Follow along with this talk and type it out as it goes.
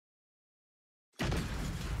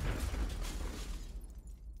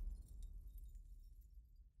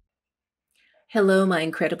Hello, my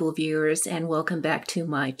incredible viewers, and welcome back to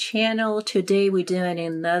my channel. Today we're doing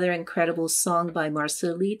another incredible song by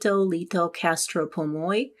Marcelito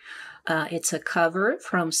Pomoy. It's a cover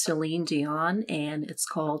from Celine Dion, and it's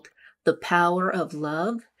called The Power of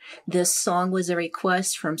Love. This song was a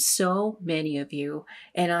request from so many of you,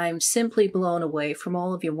 and I'm simply blown away from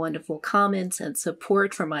all of your wonderful comments and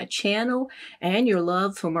support for my channel and your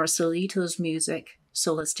love for Marcelito's music.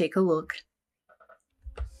 So let's take a look.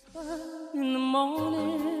 In the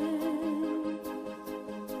morning,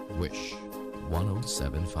 Wish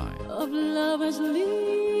 107.5 of lovers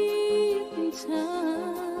leaving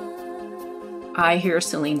town, I hear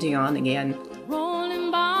Celine Dion again. rolling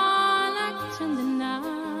by like tender now.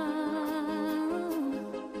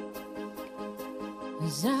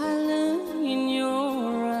 As I look in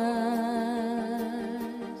your eyes,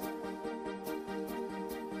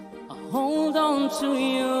 I hold on to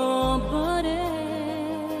your body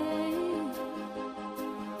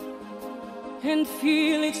and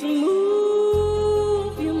feel its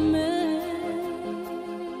move you make.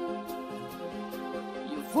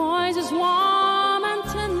 Your voice is warm and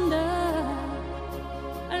tender,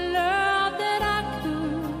 a love that I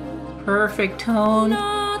could Perfect tone.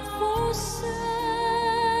 not forsake,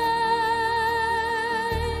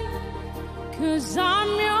 'cause I'm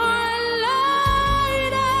your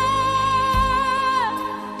lady,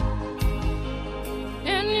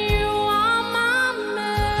 and you are my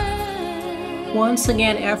man. Once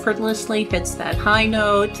again, effortlessly hits that high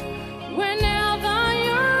note. Whenever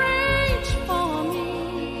you reach for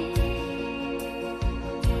me,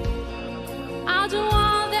 I'll do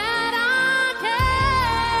all that I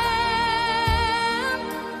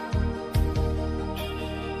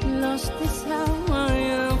can. Lost is how I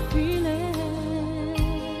am feeling,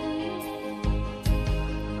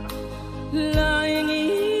 lying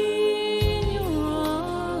in your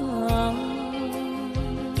arms.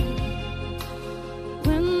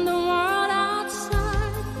 When the world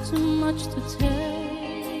outside too much to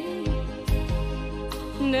take,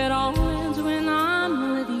 that all ends when I'm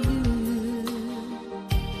with you.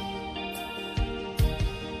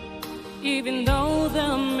 Even though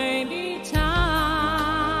there may be time,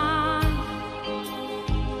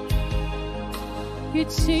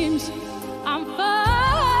 it seems I'm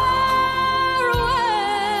far away.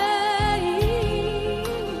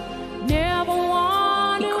 Never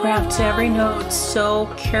want He crafts every note so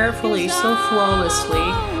carefully, so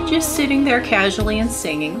flawlessly, just sitting there casually and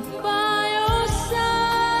singing. by your side,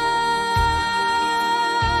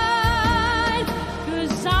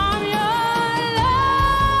 'cause I'm your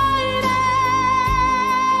lady,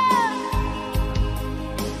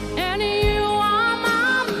 and you are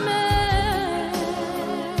my man.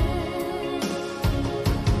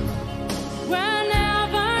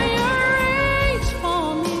 Whenever you reach for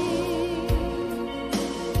me,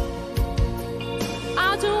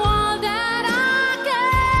 I'll do all that I can.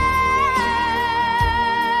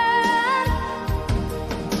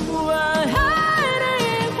 We're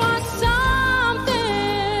hiding for something.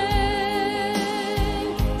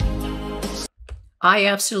 I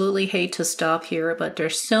absolutely hate to stop here, but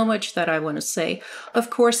there's so much that I want to say. Of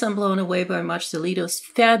course, I'm blown away by Marcelito's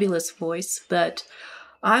fabulous voice, but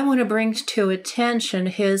I want to bring to attention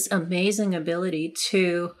his amazing ability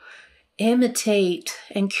to imitate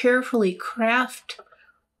and carefully craft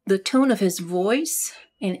the tone of his voice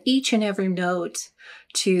and each and every note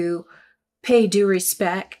to pay due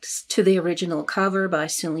respect to the original cover by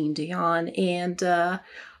Celine Dion. And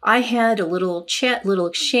I had a little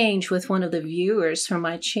exchange with one of the viewers from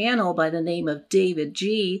my channel by the name of David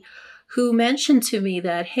G, who mentioned to me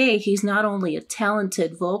that, hey, he's not only a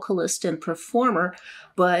talented vocalist and performer,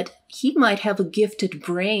 but he might have a gifted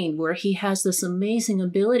brain where he has this amazing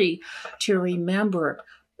ability to remember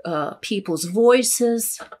people's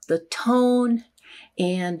voices, the tone,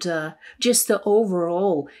 and just the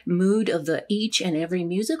overall mood of each and every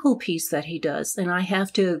musical piece that he does. And I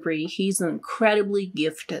have to agree, he's incredibly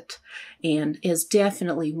gifted and is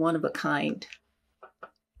definitely one of a kind.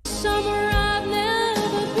 Somewhere I've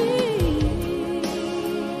never been.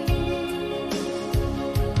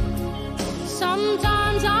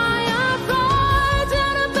 Sometimes I am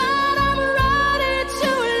frightened, but I'm ready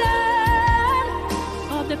to learn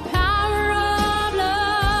of the power of love.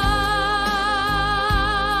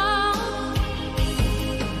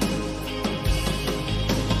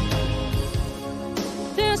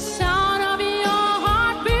 The sound of your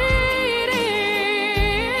heart beating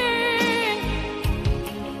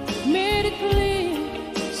made it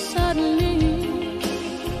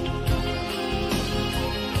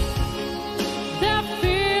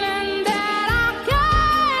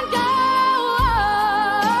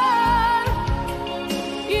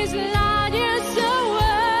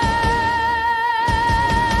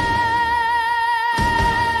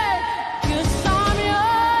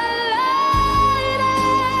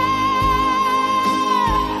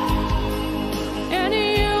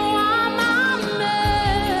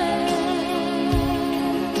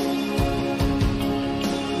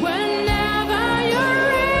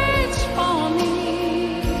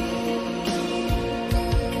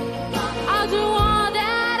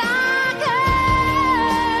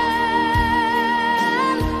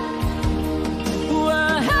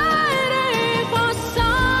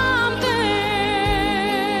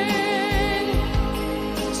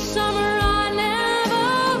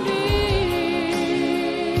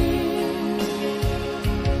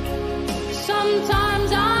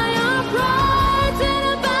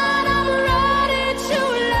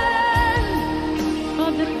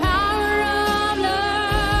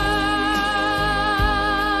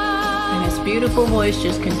beautiful voice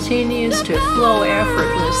just continues to flow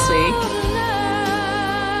effortlessly.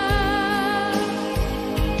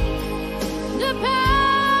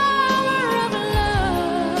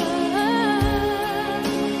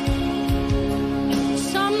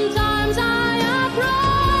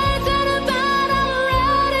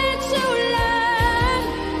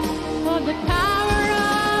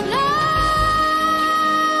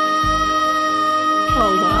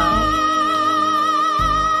 Oh, wow.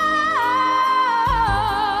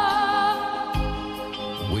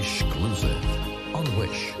 Wish exclusive on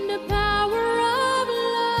Wish The power of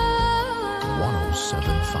love.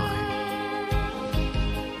 1075.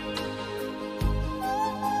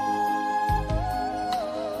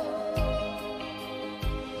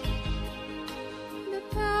 The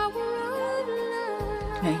power of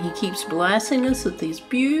love. And he keeps blasting us with these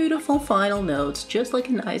beautiful final notes, just like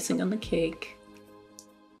an icing on the cake.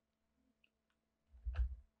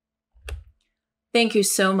 Thank you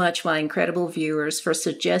so much, my incredible viewers, for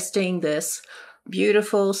suggesting this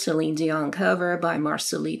beautiful Celine Dion cover by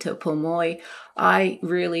Marcelito Pomoy. I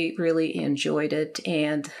really, really enjoyed it,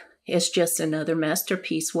 and it's just another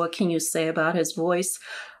masterpiece. What can you say about his voice?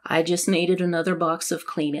 I just needed another box of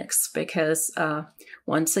Kleenex because,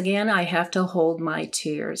 once again, I have to hold my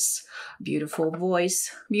tears. Beautiful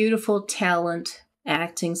voice, beautiful talent,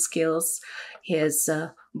 acting skills, his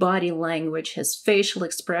body language, his facial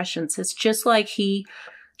expressions. It's just like he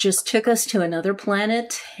just took us to another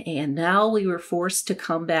planet and now we were forced to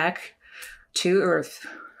come back to Earth.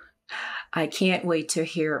 I can't wait to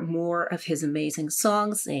hear more of his amazing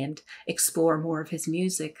songs and explore more of his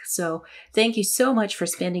music. So thank you so much for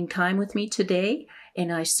spending time with me today.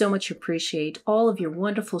 And I so much appreciate all of your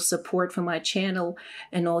wonderful support for my channel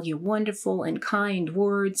and all your wonderful and kind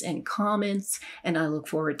words and comments. And I look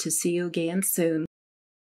forward to see you again soon.